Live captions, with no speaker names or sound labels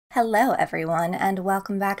Hello, everyone, and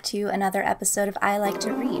welcome back to another episode of I Like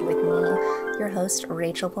to Read with me, your host,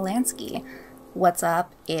 Rachel Polanski. What's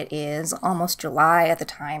up? It is almost July at the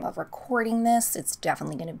time of recording this. It's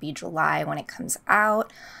definitely going to be July when it comes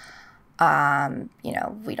out.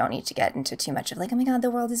 We don't need to get into too much of like, oh my god,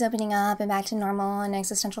 the world is opening up and back to normal and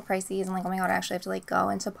existential crises and like, oh my god, I actually have to like go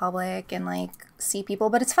into public and like see people,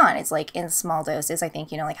 but it's fun. It's like in small doses. I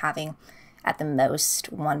think, like having at the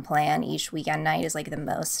most one plan each weekend night is like the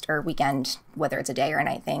most, or weekend, whether it's a day or a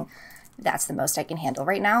night thing, that's the most I can handle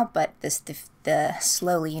right now. But the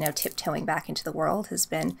slowly, tiptoeing back into the world has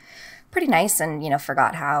been pretty nice, and,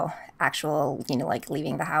 forgot how actual, like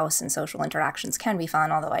leaving the house and social interactions can be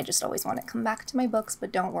fun, although I just always want to come back to my books,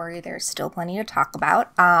 but don't worry, there's still plenty to talk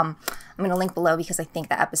about. I'm going to link below because I think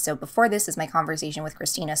the episode before this is my conversation with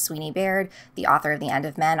Christina Sweeney Baird, the author of The End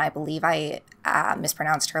of Men. I believe I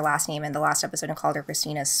mispronounced her last name in the last episode and called her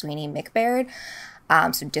Christina Sweeney McBaird.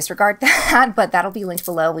 So disregard that, but that'll be linked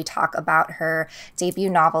below. We talk about her debut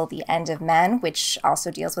novel, The End of Men, which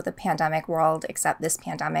also deals with a pandemic world, except this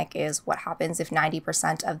pandemic is what happens if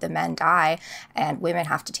 90% of the men die and women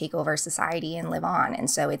have to take over society and live on. And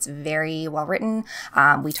so it's very well written.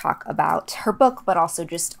 We talk about her book, but also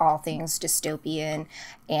just all things dystopian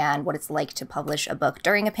and what it's like to publish a book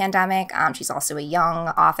during a pandemic. She's also a young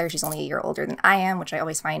author. She's only a year older than I am, which I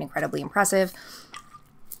always find incredibly impressive.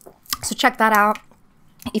 So check that out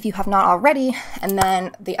if you have not already. And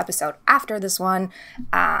then the episode after this one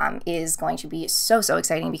is going to be so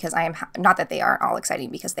exciting because I am, not that they aren't all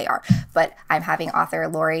exciting because they are, but I'm having author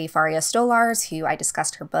Lori Faria Stolars, who I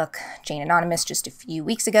discussed her book, Jane Anonymous, just a few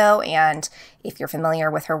weeks ago. And if you're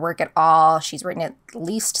familiar with her work at all, she's written at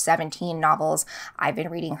least 17 novels. I've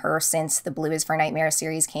been reading her since the Blue is for Nightmare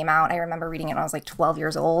series came out. I remember reading it when I was like 12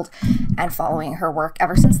 years old and following her work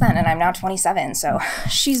ever since then. And I'm now 27. So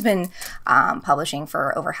she's been publishing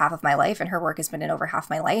for over half of my life, and her work has been in over half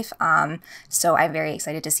my life. So I'm very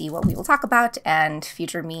excited to see what we will talk about, and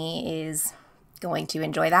future me is going to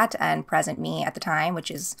enjoy that, and present me at the time,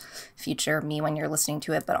 which is future me when you're listening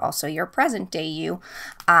to it, but also your present day you.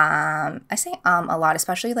 I say a lot,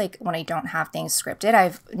 especially like when I don't have things scripted.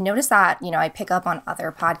 I've noticed that, I pick up on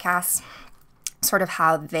other podcasts sort of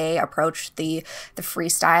how they approach the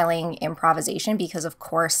freestyling improvisation, because of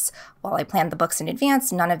course, while I planned the books in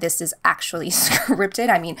advance, none of this is actually scripted.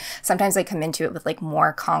 I mean, sometimes I come into it with like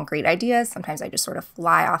more concrete ideas. Sometimes I just sort of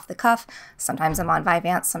fly off the cuff. Sometimes I'm on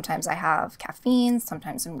Vyvanse. Sometimes I have caffeine.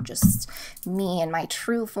 Sometimes I'm just me in my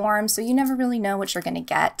true form. So you never really know what you're going to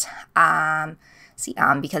get.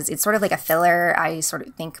 Because it's sort of like a filler. I sort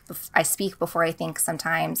of think, I speak before I think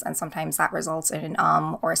sometimes, and sometimes that results in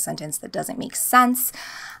an or a sentence that doesn't make sense.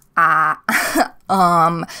 So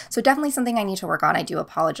definitely something I need to work on. I do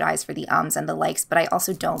apologize for the ums and the likes, but I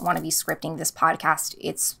also don't want to be scripting this podcast.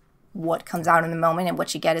 It's what comes out in the moment, and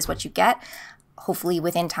what you get is what you get. Hopefully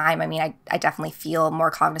within time. I mean, I definitely feel more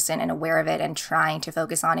cognizant and aware of it and trying to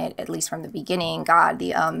focus on it, at least from the beginning. God,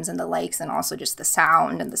 the ums and the likes, and also just the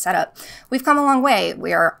sound and the setup. We've come a long way.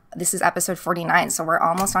 This is episode 49, so we're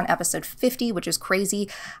almost on episode 50, which is crazy.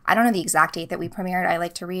 I don't know the exact date that we premiered I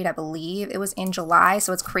Like to Read. I believe it was in July,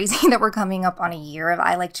 so it's crazy that we're coming up on a year of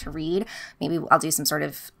I Like to Read. Maybe I'll do some sort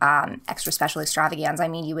of extra special extravaganza. I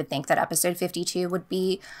mean, you would think that episode 52 would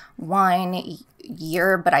be 1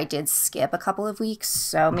 year, but I did skip a couple of weeks,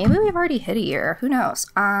 so maybe we've already hit a year. Who knows?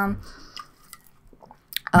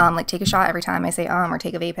 Like take a shot every time I say or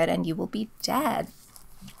take a vape hit and you will be dead.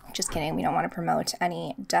 Just kidding. We don't want to promote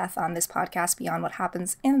any death on this podcast beyond what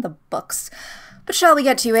happens in the books. But shall we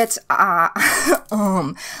get to it?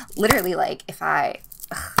 Literally, like,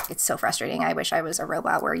 it's so frustrating. I wish I was a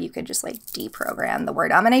robot where you could just like deprogram the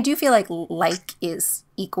word and I do feel like is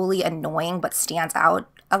equally annoying, but stands out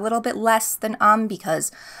a little bit less than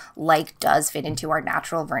because like does fit into our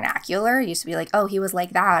natural vernacular. It used to be like, oh, he was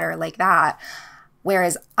like that or like that.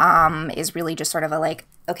 Whereas is really just sort of a like,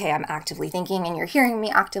 okay, I'm actively thinking and you're hearing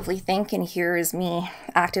me actively think, and here is me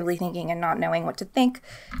actively thinking and not knowing what to think.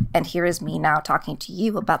 And here is me now talking to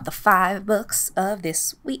you about the 5 books of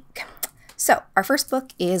this week. So our first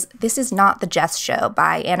book is This Is Not the Jess Show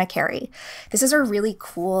by Anna Carey. This is a really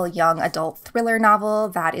cool young adult thriller novel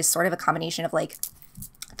that is sort of a combination of like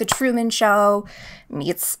The Truman Show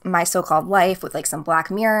meets My So-Called Life with like some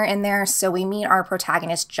Black Mirror in there. So we meet our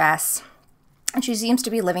protagonist, Jess, and she seems to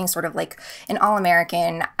be living sort of like an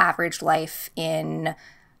all-American average life in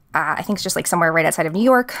I think it's just like somewhere right outside of New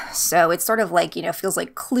York. So it's sort of like, you know, feels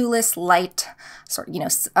like clueless, light, sort of, you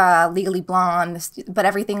know, Legally Blonde, but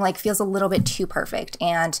everything like feels a little bit too perfect.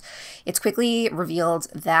 And it's quickly revealed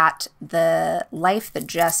that the life that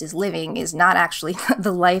Jess is living is not actually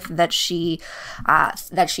the life that she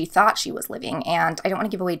thought she was living. And I don't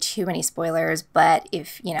want to give away too many spoilers, but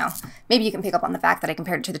if, you know, maybe you can pick up on the fact that I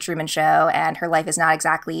compared it to The Truman Show, and her life is not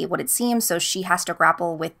exactly what it seems. So she has to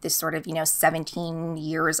grapple with this sort of, you know, 17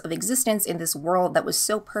 years of existence in this world that was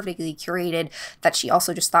so perfectly curated that she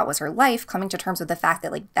also just thought was her life, coming to terms with the fact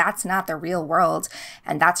that like that's not the real world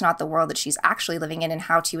and that's not the world that she's actually living in, and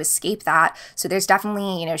how to escape that. So there's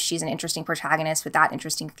definitely, you know, she's an interesting protagonist with that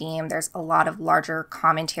interesting theme. There's a lot of larger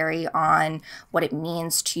commentary on what it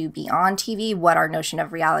means to be on TV, what our notion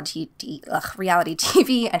of reality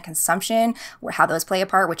TV and consumption, or how those play a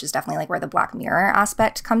part, which is definitely like where the Black Mirror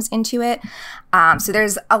aspect comes into it. So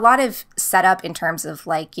there's a lot of setup in terms of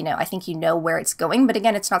like, you know, I think you know where it's going, but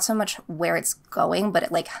again, it's not so much where it's going,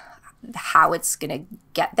 but like how it's gonna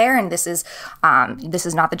get there. And this is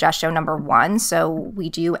not the Jess show number one, so we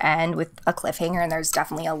do end with a cliffhanger, and there's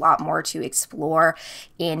definitely a lot more to explore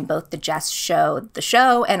in both the Jess show,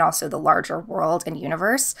 and also the larger world and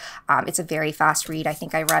universe. It's a very fast read. I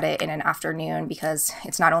think I read it in an afternoon because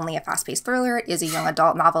it's not only a fast-paced thriller, it is a young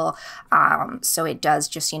adult novel, so it does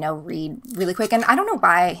just, you know, read really quick. And I don't know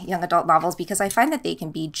why young adult novels, because I find that they can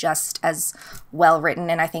be just as well written,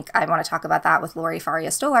 and I think I want to talk about that with Lori Faria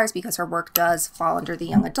Stolars, because her work does fall under the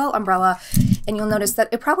young adult umbrella, and you'll notice that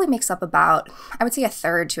it probably makes up about, I would say, a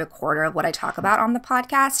third to a quarter of what I talk about on the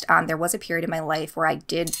podcast. There was a period in my life where I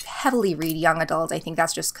did heavily read young adult. I think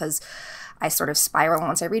that's just because I sort of spiral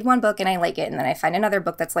once I read one book and I like it, and then I find another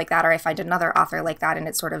book that's like that, or I find another author like that, and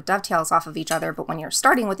it sort of dovetails off of each other. But when you're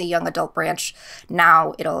starting with a young adult branch,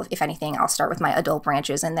 now it'll, if anything, I'll start with my adult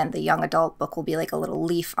branches, and then the young adult book will be like a little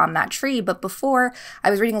leaf on that tree. But before, I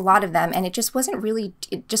was reading a lot of them, and it just wasn't really,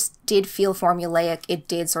 it just did feel formulaic. It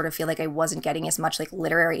did sort of feel like I wasn't getting as much like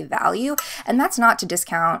literary value. And that's not to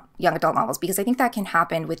discount young adult novels, because I think that can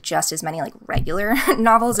happen with just as many like regular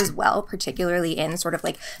novels as well, particularly in sort of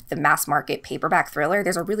like the mass market paperback thriller.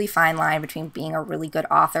 There's a really fine line between being a really good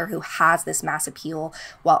author who has this mass appeal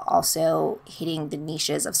while also hitting the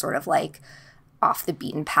niches of sort of like off the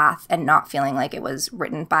beaten path and not feeling like it was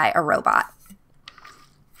written by a robot.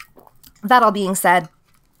 That all being said,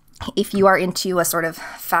 if you are into a sort of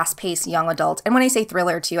fast-paced young adult, and when I say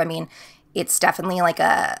thriller too, I mean it's definitely like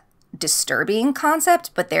a disturbing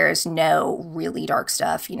concept, but there's no really dark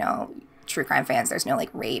stuff, you know, true crime fans, there's no like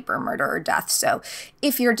rape or murder or death. So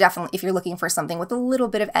if you're looking for something with a little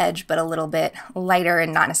bit of edge, but a little bit lighter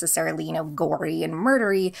and not necessarily, you know, gory and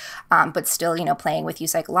murdery, but still, you know, playing with you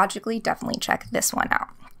psychologically, definitely check this one out.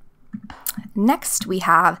 Next, we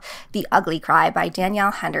have The Ugly Cry by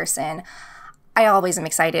Danielle Henderson. I always am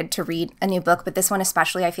excited to read a new book, but this one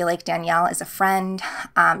especially, I feel like Danielle is a friend,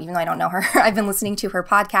 even though I don't know her. I've been listening to her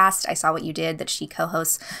podcast, I Saw What You Did, that she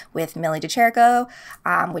co-hosts with Millie DeCherico,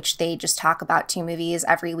 which they just talk about 2 movies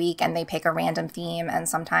every week, and they pick a random theme, and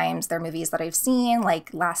sometimes they're movies that I've seen,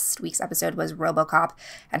 like last week's episode was RoboCop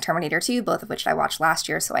and Terminator 2, both of which I watched last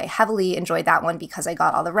year, so I heavily enjoyed that one because I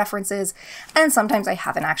got all the references, and sometimes I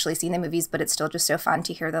haven't actually seen the movies, but it's still just so fun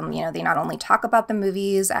to hear them. You know, they not only talk about the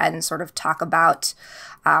movies and sort of talk about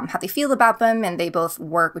how they feel about them, and they both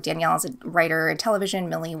work with Danielle as a writer in television.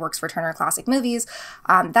 Millie works for Turner Classic Movies.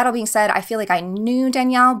 That all being said, I feel like I knew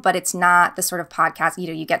Danielle, but it's not the sort of podcast, you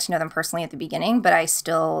know, you get to know them personally at the beginning, but I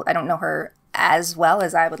don't know her as well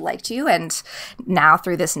as I would like to. And now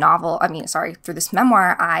through this through this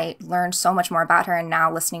memoir, I learned so much more about her. And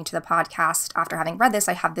now listening to the podcast after having read this,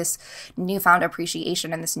 I have this newfound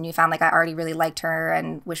appreciation and this newfound, like, I already really liked her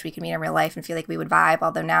and wish we could meet in real life and feel like we would vibe.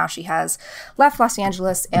 Although now she has left Los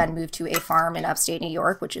Angeles and moved to a farm in upstate New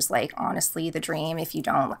York, which is like honestly the dream. If you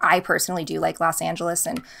don't, I personally do like Los Angeles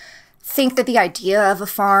and think that the idea of a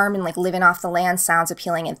farm and like living off the land sounds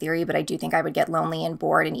appealing in theory, but I do think I would get lonely and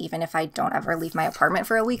bored. And even if I don't ever leave my apartment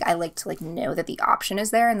for a week, I like to like know that the option is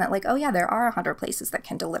there and that like, oh yeah, there are 100 places that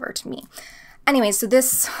can deliver to me. Anyway, so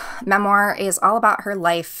this memoir is all about her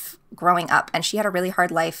life growing up, and she had a really hard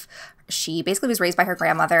life. She basically was raised by her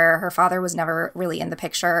grandmother. Her father was never really in the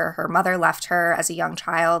picture. Her mother left her as a young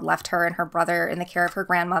child, left her and her brother in the care of her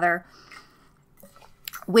grandmother,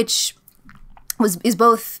 which is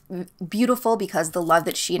both beautiful because the love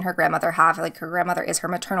that she and her grandmother have, like her grandmother is her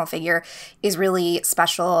maternal figure, is really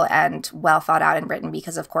special and well thought out and written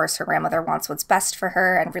because, of course, her grandmother wants what's best for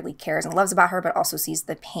her and really cares and loves about her, but also sees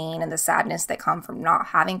the pain and the sadness that come from not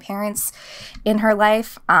having parents in her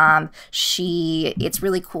life. It's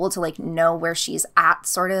really cool to like know where she's at,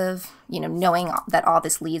 sort of, you know, knowing that all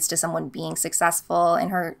this leads to someone being successful in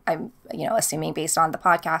her, I'm, you know, assuming based on the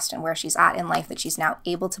podcast and where she's at in life, that she's now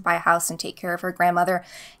able to buy a house and take care of her grandmother,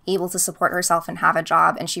 able to support herself and have a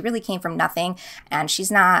job. And she really came from nothing. And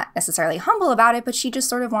she's not necessarily humble about it, but she just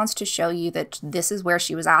sort of wants to show you that this is where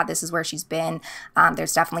she was at. This is where she's been.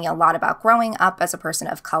 There's definitely a lot about growing up as a person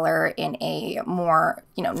of color in a more,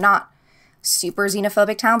 you know, not super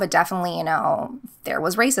xenophobic town, but definitely, you know, there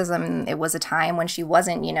was racism. It was a time when she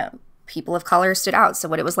wasn't, you know, people of color stood out. So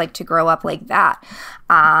what it was like to grow up like that.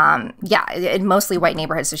 In mostly white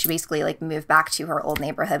neighborhoods. So she basically like moved back to her old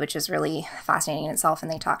neighborhood, which is really fascinating in itself.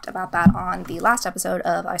 And they talked about that on the last episode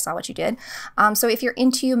of I Saw What You Did. So if you're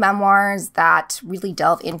into memoirs that really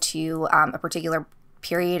delve into a particular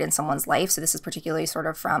period in someone's life, so this is particularly sort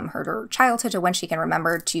of from her childhood to when she can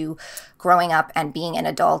remember to growing up and being an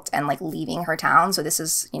adult and like leaving her town. So this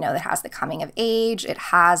is, you know, that has the coming of age. It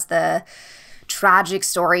has the tragic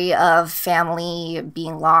story of family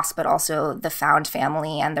being lost, but also the found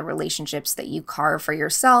family and the relationships that you carve for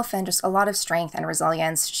yourself, and just a lot of strength and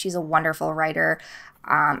resilience. She's a wonderful writer.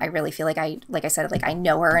 I really feel like I said, like I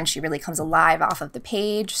know her and she really comes alive off of the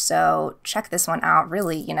page. So check this one out.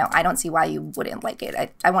 Really, you know, I don't see why you wouldn't like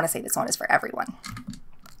it. I want to say this one is for everyone.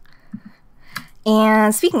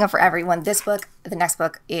 And speaking of for everyone, the next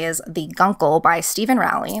book is The Guncle by Stephen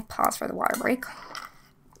Rowley. Pause for the water break.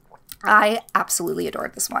 I absolutely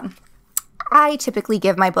adored this one. I typically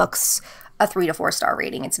give my books a 3 to 4 star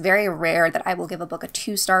rating. It's very rare that I will give a book a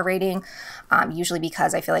 2-star rating, usually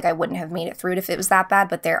because I feel like I wouldn't have made it through it if it was that bad,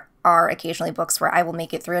 but there are occasionally books where I will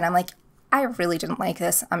make it through and I'm like, I really didn't like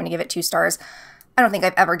this. I'm going to give it 2 stars. I don't think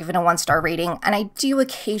I've ever given a 1-star rating, and I do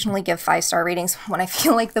occasionally give 5-star ratings when I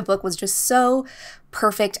feel like the book was just so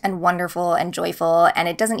perfect and wonderful and joyful, and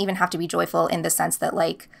it doesn't even have to be joyful in the sense that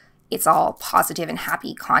like it's all positive and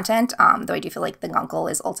happy content, though I do feel like The Guncle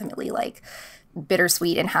is ultimately like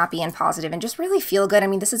bittersweet and happy and positive and just really feel good. I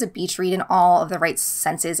mean, this is a beach read in all of the right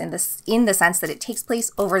senses in the sense that it takes place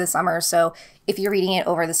over the summer. So if you're reading it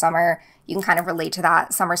over the summer, you can kind of relate to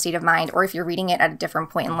that summer state of mind, or if you're reading it at a different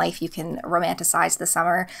point in life, you can romanticize the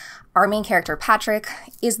summer. Our main character, Patrick,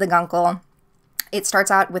 is the Guncle. It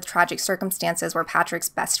starts out with tragic circumstances where Patrick's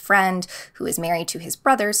best friend, who is married to his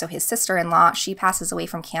brother, so his sister-in-law, she passes away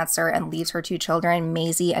from cancer and leaves her 2 children,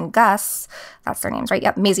 Maisie and Gus. That's their names, right?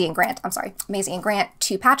 Yep, Maisie and Grant. I'm sorry. Maisie and Grant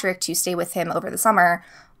to Patrick to stay with him over the summer.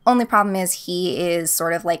 Only problem is he is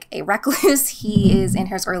sort of like a recluse. He is in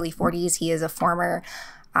his early 40s. He is a former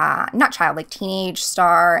not child, like teenage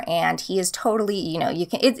star, and he is totally, you know,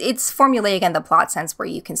 it's formulaic in the plot sense where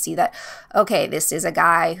you can see that, okay, this is a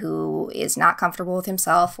guy who is not comfortable with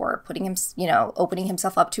himself or opening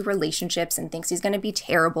himself up to relationships and thinks he's going to be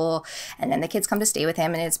terrible, and then the kids come to stay with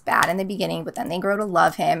him and it's bad in the beginning, but then they grow to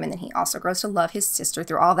love him, and then he also grows to love his sister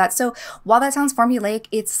through all that. So while that sounds formulaic,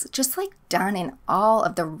 it's just like done in all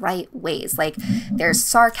of the right ways. Like there's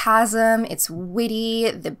sarcasm, it's witty,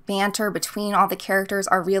 the banter between all the characters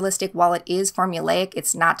are realistic. While it is formulaic,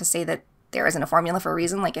 it's not to say that there isn't a formula for a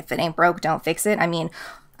reason. Like if it ain't broke, don't fix it. I mean,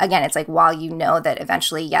 again, it's like while you know that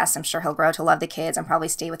eventually, yes, I'm sure he'll grow to love the kids and probably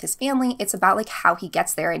stay with his family, it's about like how he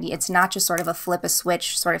gets there. And it's not just sort of a flip a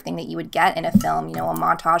switch sort of thing that you would get in a film, you know, a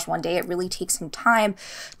montage one day. It really takes some time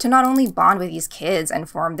to not only bond with these kids and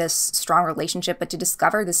form this strong relationship, but to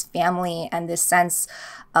discover this family and this sense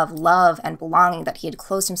of love and belonging that he had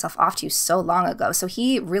closed himself off to so long ago. So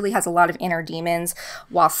he really has a lot of inner demons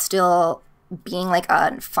while still being like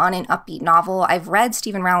a fun and upbeat novel. I've read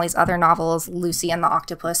Stephen Rowley's other novels, Lucy and the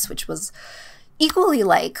Octopus, which was equally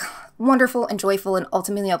like wonderful and joyful and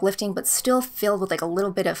ultimately uplifting, but still filled with like a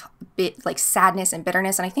little bit of like sadness and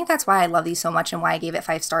bitterness. And I think that's why I love these so much and why I gave it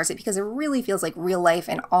 5 stars, because it really feels like real life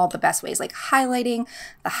in all the best ways, like highlighting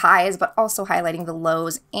the highs, but also highlighting the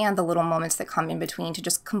lows and the little moments that come in between to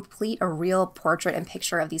just complete a real portrait and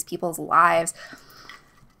picture of these people's lives.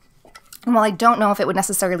 And while I don't know if it would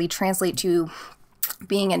necessarily translate to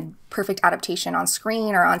being a perfect adaptation on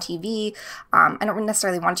screen or on TV, I don't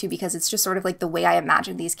necessarily want to, because it's just sort of like the way I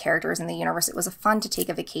imagined these characters in the universe. It was fun to take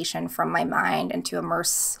a vacation from my mind and to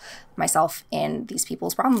immerse myself in these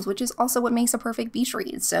people's problems, which is also what makes a perfect beach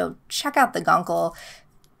read. So check out The Guncle.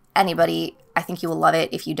 I think you will love it.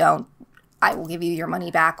 If you don't, I will give you your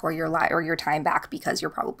money back or your time back, because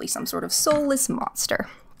you're probably some sort of soulless monster.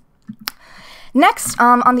 Next,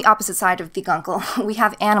 on the opposite side of the Guncle, we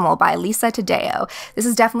have Animal by Lisa Taddeo. This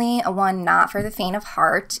is definitely a one not for the faint of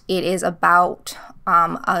heart. It is about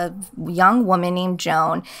a young woman named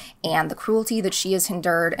Joan and the cruelty that she has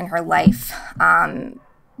endured in her life,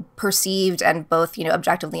 perceived and both,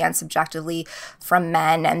 objectively and subjectively from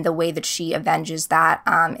men, and the way that she avenges that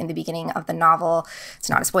in the beginning of the novel. It's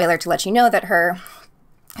not a spoiler to let you know that her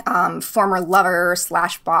former lover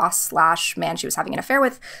 / boss / man she was having an affair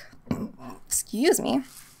with, excuse me,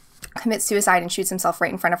 commits suicide and shoots himself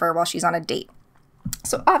right in front of her while she's on a date.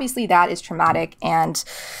 So obviously that is traumatic and,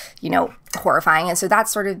 horrifying. And so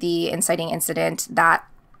that's sort of the inciting incident that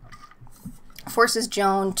forces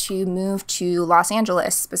Joan to move to Los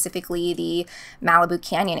Angeles, specifically the Malibu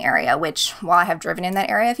Canyon area, which, while I have driven in that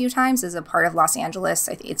area a few times, is a part of Los Angeles.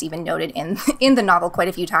 I think it's even noted in the novel quite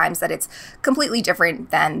a few times that it's completely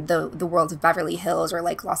different than the world of Beverly Hills or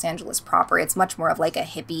like Los Angeles proper. It's much more of like a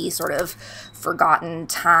hippie sort of forgotten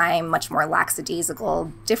time, much more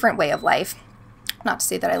lackadaisical, different way of life. Not to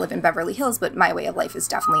say that I live in Beverly Hills, but my way of life is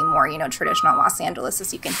definitely more, traditional Los Angeles,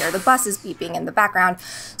 as you can hear the buses beeping in the background.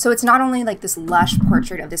 So it's not only like this lush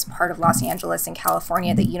portrait of this part of Los Angeles in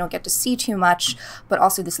California that you don't get to see too much, but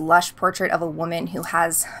also this lush portrait of a woman who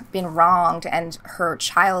has been wronged, and her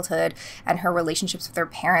childhood and her relationships with her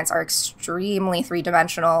parents are extremely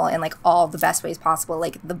three-dimensional in like all the best ways possible.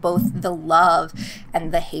 Like both the love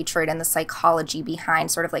and the hatred and the psychology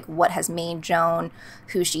behind sort of like what has made Joan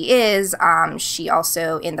who she is. She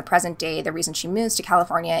also, in the present day, the reason she moves to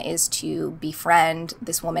California is to befriend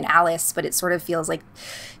this woman, Alice, but it sort of feels like,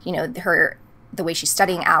 the way she's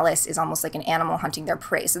studying Alice is almost like an animal hunting their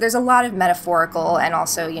prey. So there's a lot of metaphorical and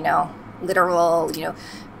also, literal,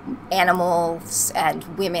 animals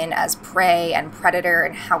and women as prey and predator,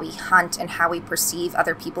 and how we hunt and how we perceive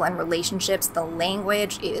other people and relationships. The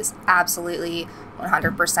language is absolutely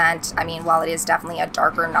 100%. I mean, while it is definitely a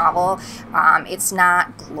darker novel, it's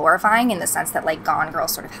not glorifying in the sense that like Gone Girl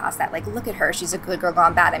sort of has that, like, look at her, she's a good girl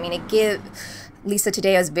gone bad. I mean, Lisa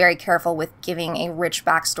Taddeo is very careful with giving a rich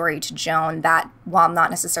backstory to Joan that, while not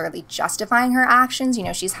necessarily justifying her actions,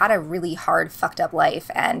 she's had a really hard, fucked up life,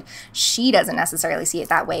 and she doesn't necessarily see it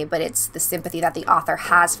that way, but it's the sympathy that the author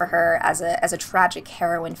has for her as a tragic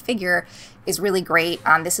heroine figure is really great.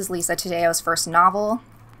 This is Lisa Taddeo's first novel,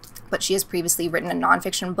 but she has previously written a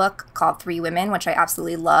nonfiction book called 3 Women, which I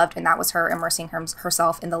absolutely loved, and that was her immersing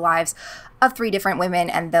herself in the lives of 3 different women,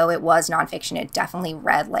 and though it was nonfiction, it definitely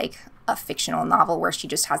read like a fictional novel where she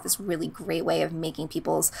just has this really great way of making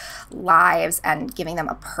people's lives and giving them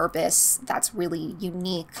a purpose that's really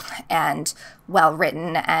unique and well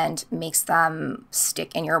written and makes them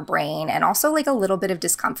stick in your brain, and also like a little bit of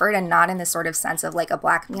discomfort, and not in the sort of sense of like a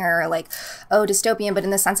Black Mirror, like, oh, dystopian, but in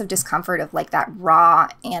the sense of discomfort of like that raw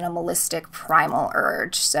animalistic primal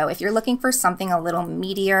urge. So if you're looking for something a little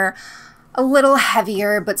meatier, a little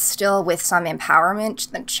heavier, but still with some empowerment,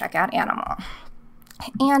 then check out Animal.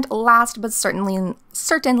 And last but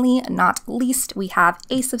certainly not least, we have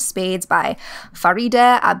Ace of Spades by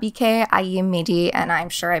Faridah, Àbíké-Íyímídé, and I'm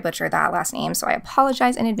sure I butchered that last name, so I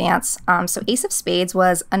apologize in advance. So Ace of Spades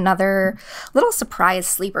was another little surprise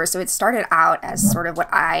sleeper. So it started out as sort of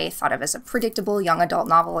what I thought of as a predictable young adult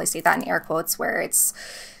novel. I say that in air quotes, where it's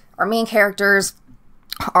our main characters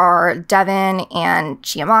are Devin and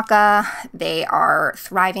Chiamaka. They are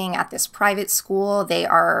thriving at this private school. They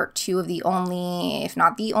are 2 of the only, if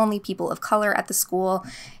not the only, people of color at the school.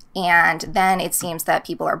 And then it seems that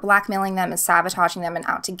people are blackmailing them and sabotaging them and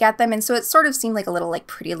out to get them. And so it sort of seemed like a little like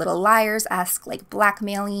Pretty Little Liars-esque, like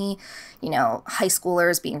blackmail-y, high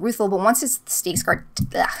schoolers being ruthful. But once the stakes got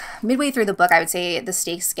midway through the book, I would say the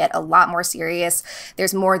stakes get a lot more serious.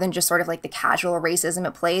 There's more than just sort of like the casual racism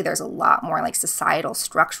at play. There's a lot more like societal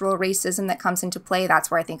structural racism that comes into play.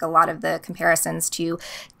 That's where I think a lot of the comparisons to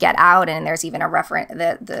Get Out, and there's even a reference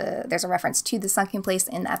there's a reference to The Sunken Place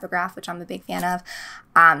in the epigraph, which I'm a big fan of.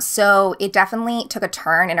 So it definitely took a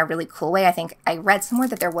turn in a really cool way. I think I read somewhere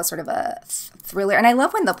that there was sort of a thriller, and I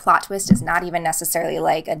love when the plot twist is not even necessarily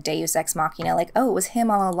like a Deus Ex Machina, like, oh, it was him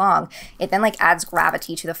all along. It then like adds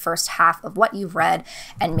gravity to the first half of what you've read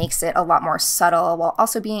and makes it a lot more subtle while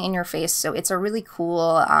also being in your face. So it's a really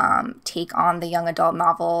cool take on the young adult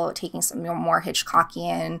novel, taking some more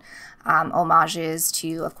Hitchcockian homages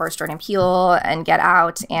to, of course, Jordan Peele and Get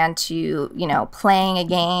Out, and to, playing a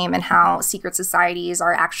game and how secret societies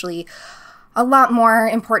are actually a lot more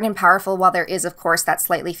important and powerful. While there is, of course, that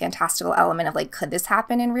slightly fantastical element of like, could this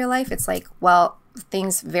happen in real life? It's like, well,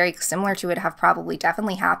 things very similar to it have probably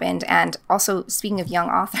definitely happened. And also, speaking of young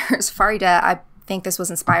authors, Faridah, think this was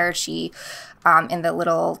inspired. She, in the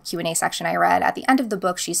little Q&A section I read at the end of the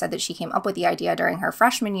book, she said that she came up with the idea during her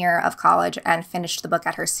freshman year of college and finished the book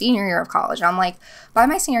at her senior year of college. And I'm like, by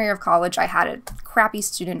my senior year of college, I had a crappy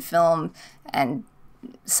student film, and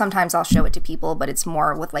sometimes I'll show it to people, but it's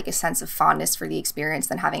more with like a sense of fondness for the experience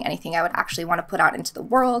than having anything I would actually want to put out into the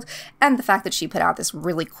world. And the fact that she put out this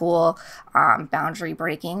really cool, boundary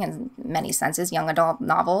breaking in many senses young adult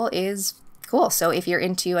novel is cool. So if you're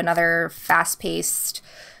into another fast-paced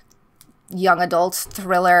young adult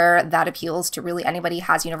thriller that appeals to really anybody,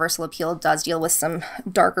 has universal appeal, does deal with some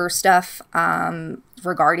darker stuff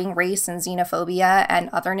regarding race and xenophobia and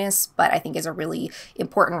otherness, but I think is a really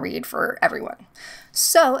important read for everyone.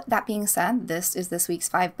 So that being said, this is this week's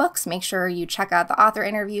 5 books. Make sure you check out the author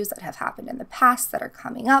interviews that have happened in the past that are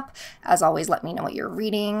coming up. As always, let me know what you're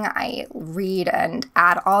reading. I read and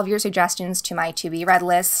add all of your suggestions to my to-be-read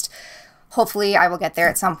list. Hopefully I will get there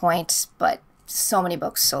at some point, but so many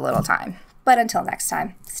books, so little time. But until next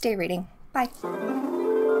time, stay reading. Bye.